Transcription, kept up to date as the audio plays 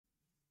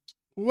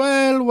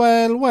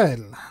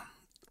Well.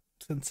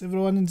 Since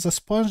everyone is a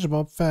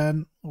SpongeBob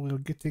fan, we're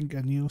getting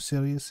a new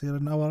series here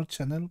in our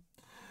channel.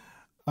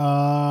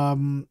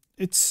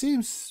 It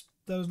seems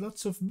there's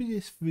lots of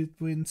beef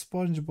between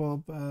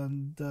SpongeBob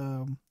and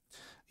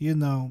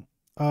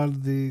all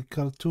the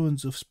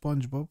cartoons of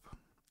SpongeBob.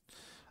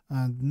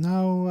 And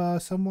now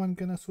someone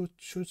gonna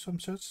shoot some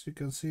shots. You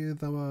can see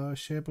the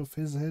shape of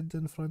his head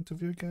in front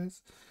of you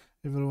guys.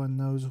 Everyone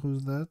knows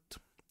who's that.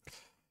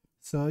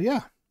 So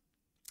yeah,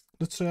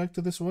 let's react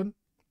to this one.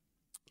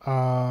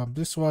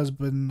 This was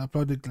been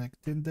uploaded like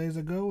 10 days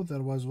ago.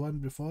 There was one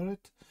before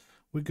it.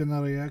 We're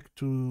gonna react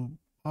to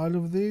all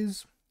of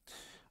these.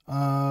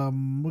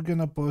 We're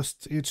gonna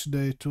post each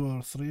day 2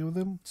 or 3 of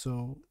them,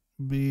 so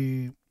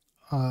be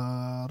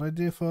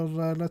ready for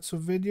lots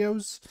of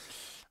videos,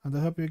 and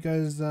I hope you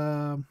guys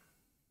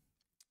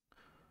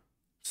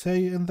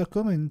say in the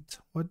comment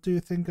what do you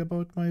think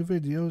about my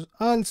videos.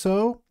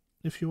 Also,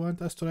 if you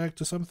want us to react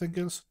to something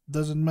else,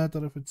 doesn't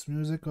matter if it's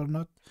music or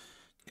not,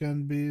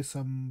 can be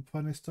some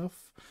funny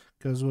stuff,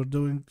 because we're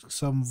doing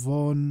some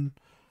Vaughn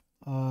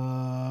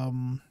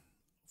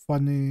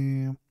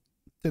funny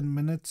 10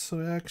 minutes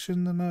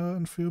reaction in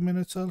a few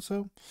minutes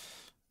also.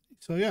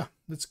 So yeah,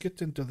 let's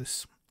get into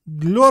this.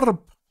 Glorb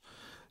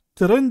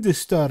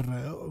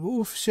TRENDSETTER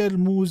official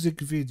music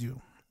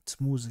video.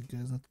 It's music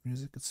guys, not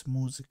music, it's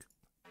music.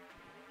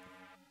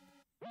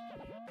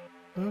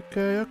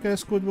 Okay,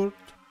 Squidward.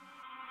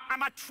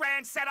 I'm a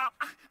trendsetter,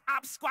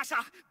 I'm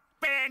squasher,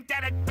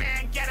 bandana,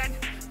 band getting,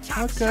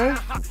 top Okay.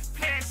 shotter,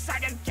 pants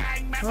sagging,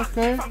 gang member,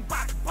 Okay. from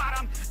rock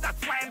bottom, the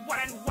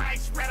Squidward and white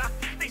spreader.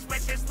 These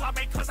bitches love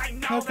me cause I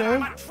know Okay.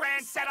 that I'm a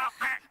trendsetter,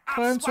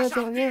 I'm Trendsetter,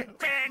 squasher, yeah.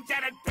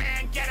 bandana,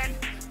 band getting,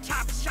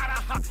 top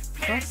shotter,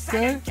 pants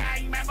Okay. sagging,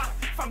 gang member,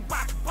 from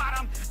rock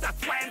bottom, the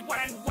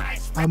Squidward and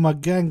white spreader. I'm a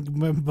gang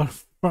member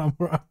from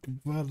Rock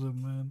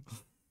Bottom, man.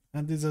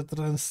 And he's a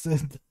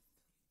transgender.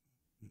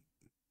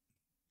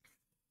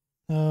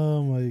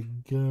 Oh my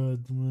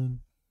god,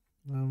 man.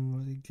 Oh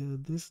my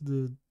god, this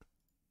dude.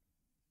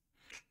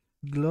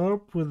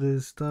 Glorb with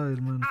his style,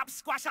 man. I'm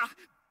squasher,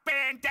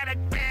 bandana,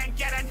 band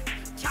getting,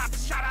 top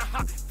shotter,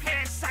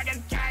 pants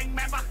sagging, gang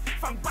member,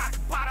 from rock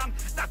bottom,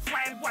 the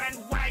Squidward and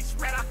white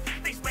spreader.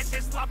 These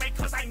bitches love me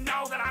cause I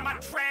know that I'm a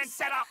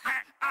trendsetter,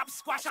 I'm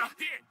squasher,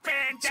 So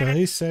bandana.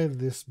 he said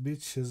this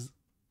bitch is,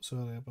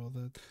 sorry about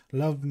that,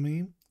 love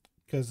me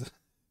because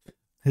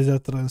he's a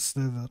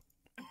transgender.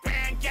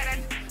 Band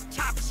getting,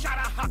 top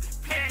shotter,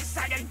 pants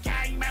sagging,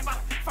 gang member,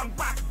 from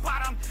rock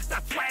bottom, the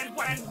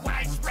Squidward and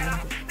white spreader.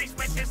 These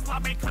bitches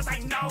love me cause I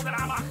know that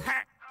I'm a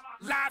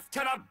laugh to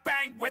the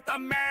bank with a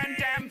man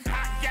damn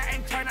pack, yeah,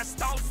 and turn a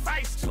stone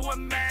face to a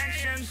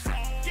mansion.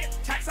 Get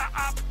text her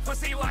up,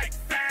 pussy like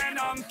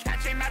Phantom,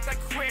 catch him at the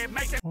crib,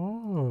 make it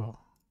Oh.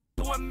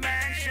 to a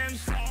mansion.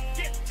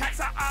 Get text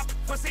her up,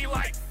 pussy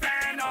like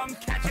Phantom,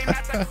 catch him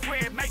at the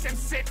crib, make him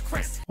sit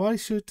Chris. Why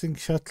shooting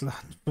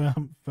Shetland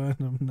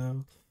Phantom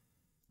now?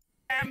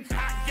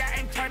 Yeah,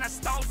 and turn a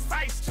stone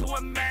face to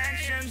a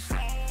mansion.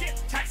 Get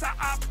text her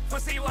up,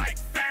 pussy like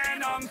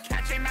Phantom,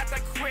 catch him at the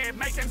crib,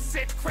 make him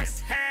sit Chris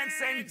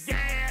Hansen.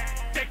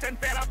 Yeah,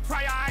 addicted better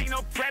prayer, I ain't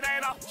no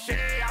predator.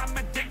 Yeah, I'm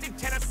addicted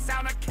to the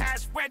sound of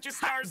cash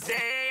registers.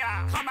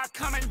 Yeah, I'm not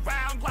coming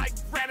round like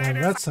And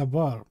predators. that's a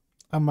bar.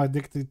 I'm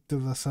addicted to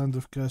the sound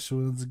of cash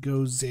when it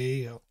goes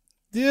there.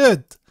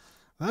 Dude,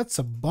 that's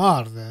a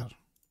bar there.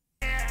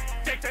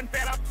 Addicted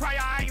better prayer,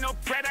 I ain't no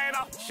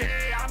predator.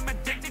 Yeah, I'm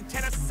addicted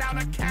to the sound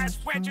of cash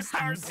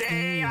registers.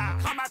 Yeah,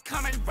 I'm not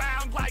coming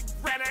round like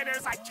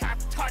predators. I cap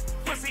tuck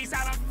pussies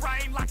out of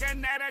frame like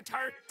an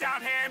editor.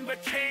 Down here in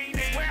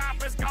bikini, where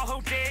uppers go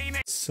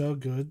Houdini. So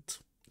good.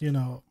 You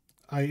know,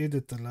 I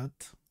edit a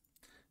lot.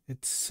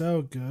 It's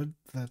so good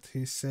that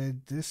he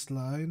said this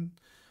line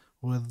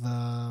with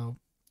the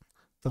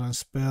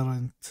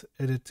transparent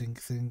editing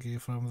thingy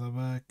from the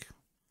back.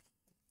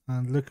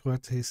 And look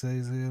what he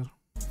says here.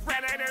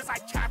 Predators, I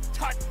cap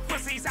tuck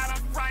pussies out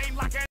of frame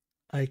like an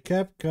I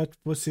kept cut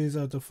pussies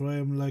out of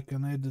frame like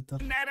an editor.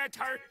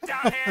 editor.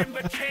 Down here in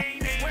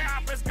bikini, where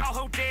uppers go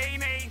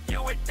Houdini.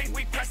 You would think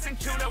we press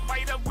into the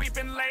way that we've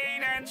been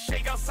leaning.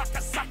 She go suck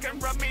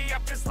and rub me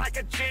up just like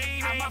a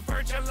genie. I'm a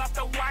virgin off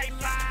the white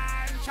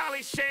line.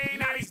 Charlie Sheen,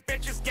 now these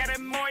bitches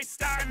getting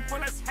moister. And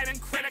pull his head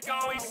and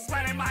critical. He's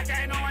sweating like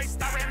an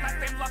oyster and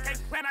left him looking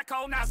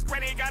clinical. Now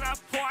Squiddy got a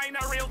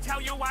pointer. He'll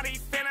tell you what he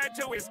finna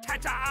do is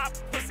catch her up.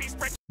 Pussy's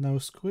rich. Now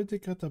Squiddy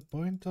got a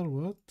pointer,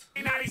 what?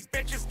 Now these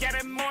bitches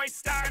getting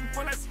moister and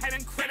pull his head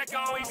and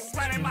critical. He's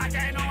sweating like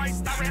an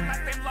oyster and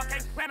left him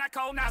looking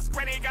clinical. Now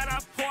Squiddy got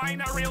a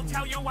pointer. He'll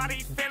tell you what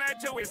he finna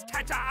do is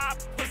catch her up.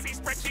 Pussy's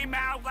stretchy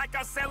mouth like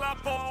a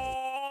syllable.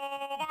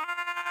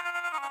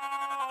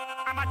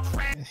 I'm a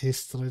trend. He's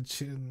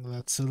stretching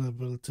that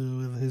syllable too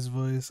with his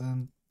voice,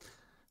 and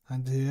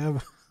he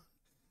have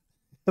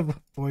a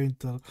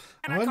pointer.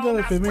 I wonder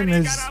if he mean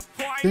his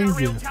He'll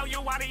finger. tell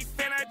you what he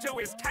finna do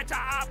is catch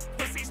her up.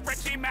 Pussy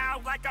stretchy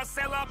mouth like a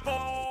syllable.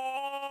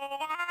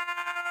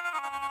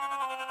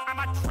 I'm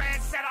a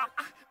trendsetter,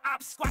 I'm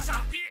squasher,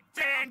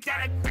 band get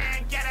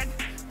it,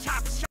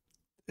 top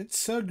shot. It's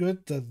so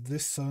good that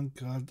this song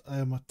called I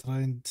Am a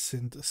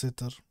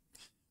Trendsetter.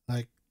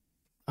 Like,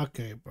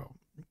 okay, bro.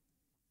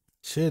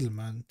 Chill,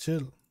 man,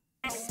 chill.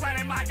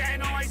 Sweating like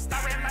an oyster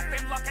and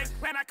left him looking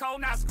clinical.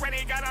 Now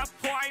Squiddy got a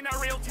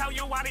pointer, he'll tell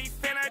you what he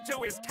finna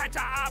do is catch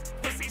her up,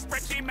 pussy's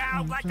stretchy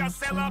mouth like a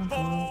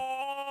syllable.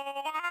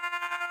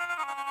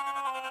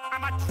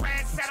 I'm a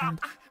trendsetter,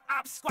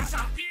 I'm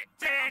squasher,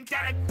 Dan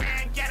get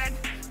it,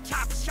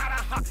 top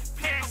shutter,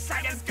 pin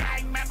seconds,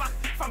 gang member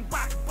from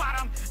rock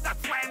bottom, the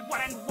plan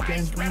wouldn't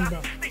waste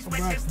better. These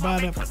bitches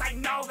love me cause I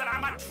know that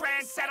I'm a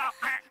trendsetter,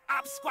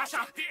 I'm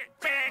squasher,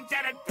 Dan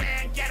get it,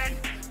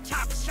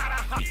 top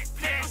shutter,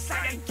 pin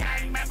second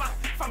gang member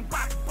from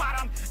rock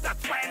bottom, the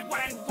plan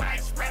wouldn't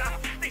waste better.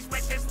 These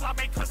bitches love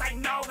me cause I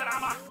know that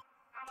I'm a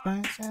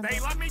They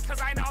love me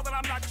cause I know that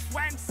I'm not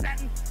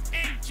trend-setting,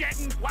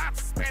 ink-jetting,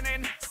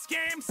 wop-spinning,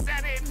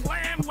 scheme-setting,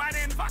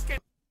 lamb-wedding, fucking...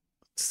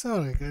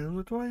 Sorry, guys,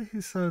 but why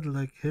he sound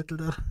like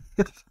Hitler?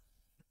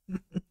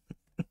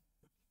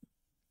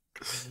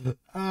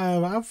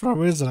 I'm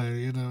from Israel,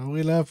 you know,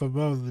 we laugh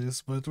about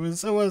this, but when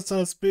someone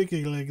starts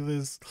speaking like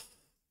this,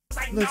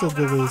 listen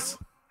to this.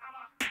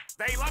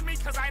 They love me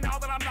cause I know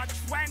that I'm not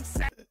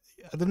trend-setting.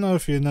 I don't know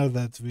if you know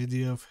that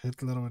video of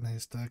Hitler when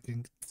he's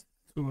talking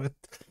to what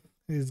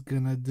he's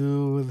gonna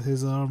do with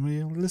his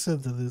army.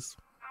 Listen to this.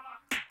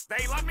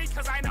 They love me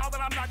cause I know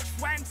that I'm not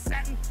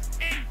trend-setting,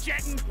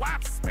 ink-jetting,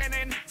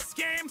 wop-spinning,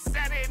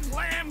 scheme-setting,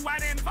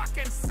 lamb-wedding,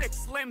 fucking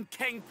six-limb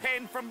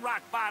kingpin from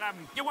rock bottom.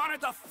 You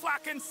wanted the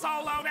fucking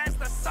solo, there's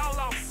the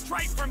solo,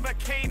 straight from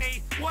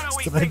bikini. What do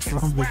we think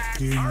it's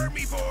swag?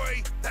 Army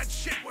boy, that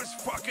shit was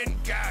fucking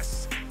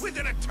gas. We're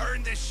gonna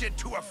turn this shit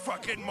to a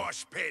fucking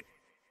mosh pit.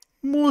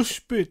 Mosh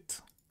pit.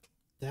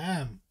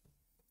 Damn.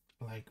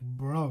 Like,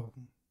 bro.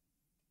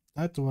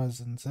 That was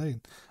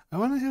insane. I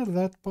wanna hear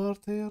that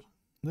part here.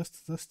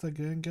 Just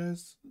again,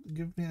 guys.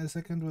 Give me a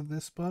second with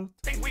this part.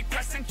 Think we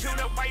pressing to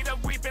the way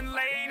that we've been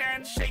laid,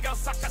 and she go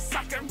suck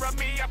and rub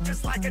me up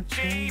just like a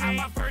genie. I'm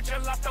a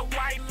virgin off the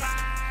white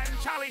line,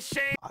 Charlie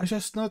Sheen. I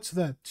just noticed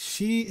that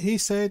he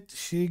said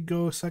she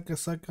go sucker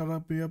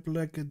rub me up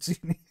like a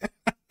genie.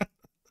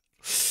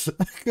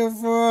 Like a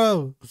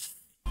fool.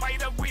 Way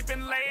that we've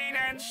been laid,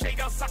 and she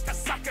go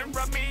suck and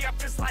rub me up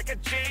just like a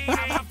genie.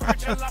 I'm a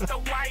virgin off the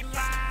white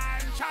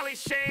line, Charlie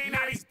Sheen.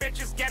 Now these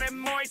bitches getting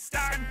moister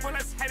and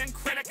bullets heading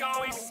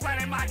critical. He's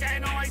sweating like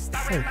an oyster.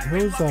 Hey,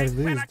 whose are these,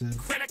 dude?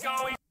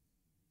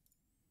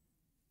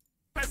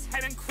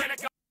 Heading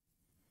critical.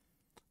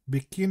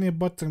 Bikini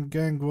Bottom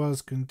Gang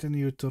was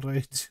continue to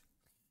rage.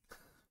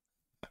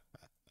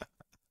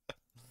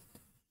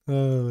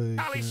 Oh my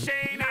Charlie God.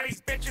 Sheen, now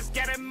these bitches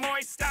getting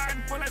moister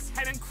and bullets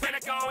heading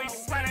critical.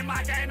 He's sweating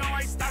like an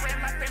oyster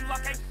and left him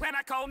looking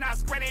clinical. Now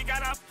Squiddy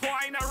got a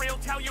pointer, he'll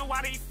tell you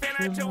what he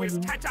finna do is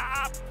catch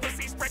her up,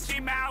 pussy's stretchy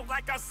mouth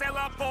like a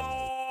syllable.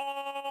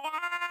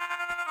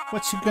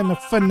 What you gonna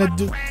finna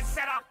do?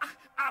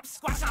 Up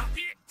squasher,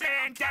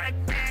 Dan get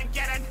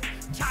it,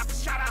 top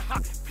shutter,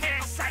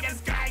 pin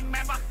seconds, gang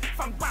member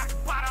from rock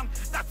bottom,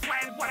 the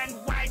plan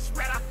wouldn't waste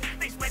better.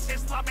 These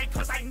bitches love me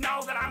cause I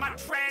know that I'm a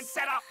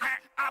trendsetter.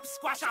 Up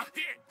squasher,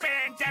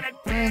 Dan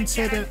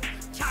get it,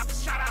 top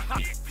shutter,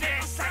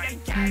 pin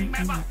second, gang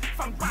member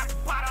from rock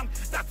bottom,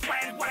 the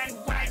plan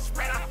wouldn't waste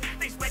better.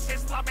 These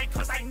bitches love me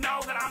cause I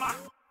know that I'm a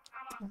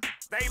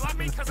They love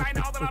me cause I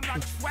know that I'm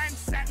not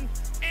trend-setting,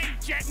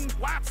 ink-jetting,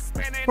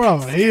 wop-spinning. Bro,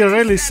 he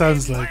really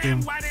sounds like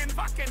him.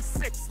 Fucking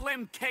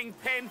six-limb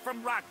kingpin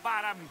from rock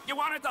bottom. You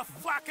wanted the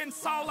fucking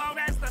solo,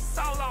 there's the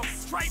solo,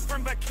 straight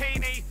from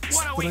bikini.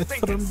 What do we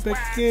think it's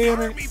swag?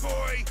 Army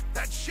boy,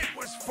 that shit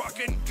was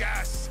fucking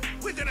gas.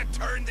 We're gonna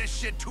turn this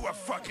shit to a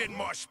fucking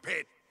mosh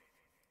pit.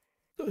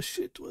 The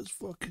shit was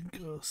fucking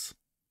gross.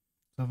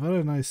 A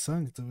very nice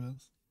song, to be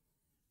honest.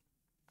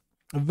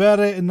 A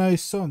very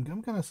nice song.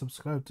 I'm gonna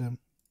subscribe to him.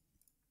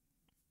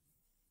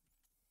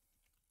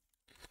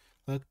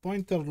 That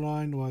pointer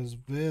line was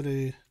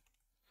very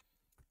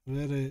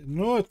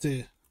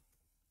naughty.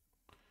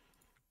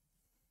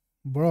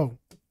 Bro,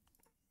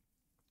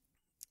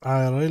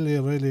 I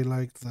really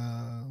like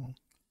the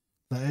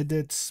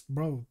edits.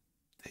 Bro,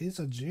 he's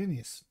a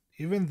genius.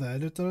 Even the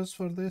editors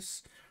for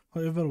this,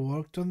 whoever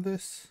worked on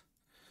this,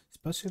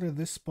 especially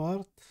this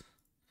part,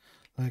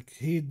 like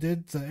he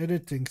did the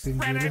editing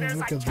thing. You know,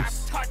 look at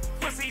this.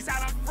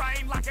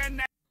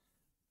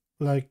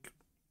 Like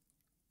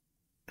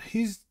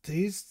he's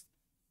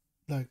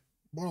like,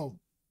 bro,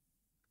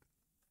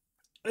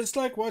 it's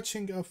like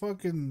watching a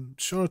fucking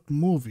short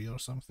movie or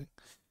something.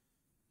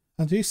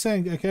 And he's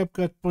saying I kept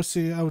got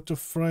pussy out of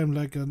frame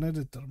like an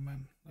editor,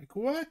 man. Like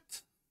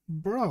what,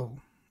 bro?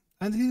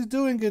 And he's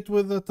doing it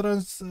with a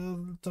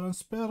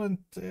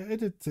transparent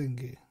edit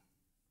thingy.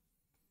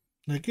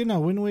 Like, you know,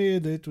 when we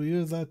edit, we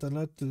use that a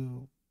lot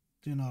to,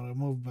 you know,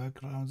 remove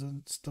backgrounds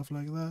and stuff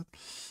like that.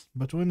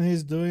 But when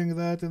he's doing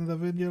that in the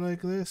video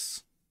like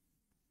this,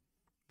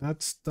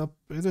 that's top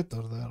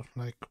editor there,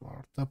 like,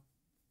 or top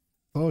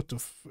thought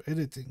of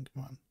editing,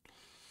 man.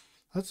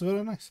 That's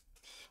very nice.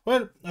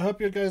 Well, I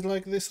hope you guys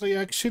like this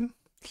reaction.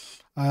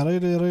 I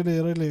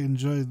really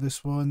enjoyed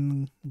this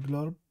one,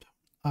 Glorb.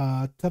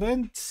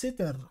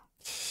 Trendsetter,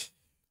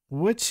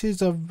 which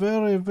is a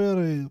very,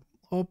 very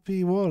OP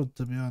word,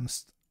 to be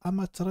honest. I'm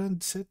a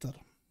trendsetter.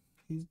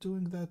 He's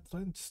doing that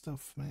trend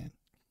stuff, man.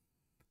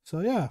 So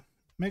yeah,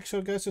 make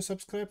sure guys to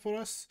subscribe for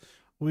us.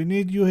 We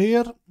need you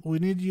here. We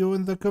need you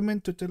in the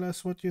comment to tell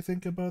us what you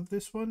think about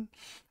this one.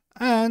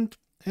 And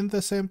in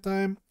the same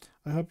time,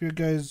 I hope you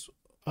guys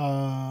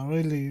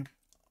really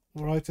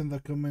write in the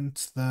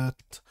comments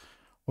that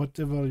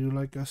whatever you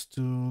like us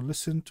to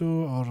listen to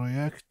or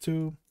react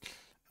to,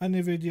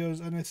 any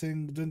videos,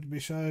 anything, don't be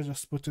shy,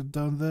 just put it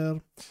down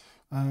there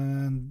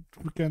and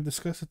we can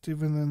discuss it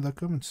even in the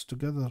comments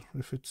together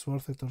if it's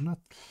worth it or not.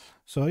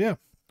 So yeah,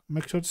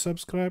 make sure to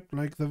subscribe,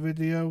 like the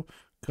video,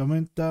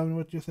 comment down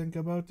what you think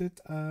about it,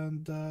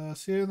 and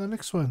see you in the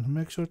next one.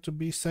 Make sure to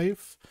be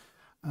safe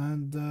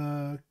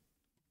and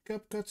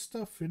CapCut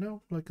stuff, you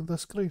know, like on the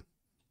screen.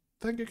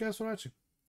 Thank you guys for watching.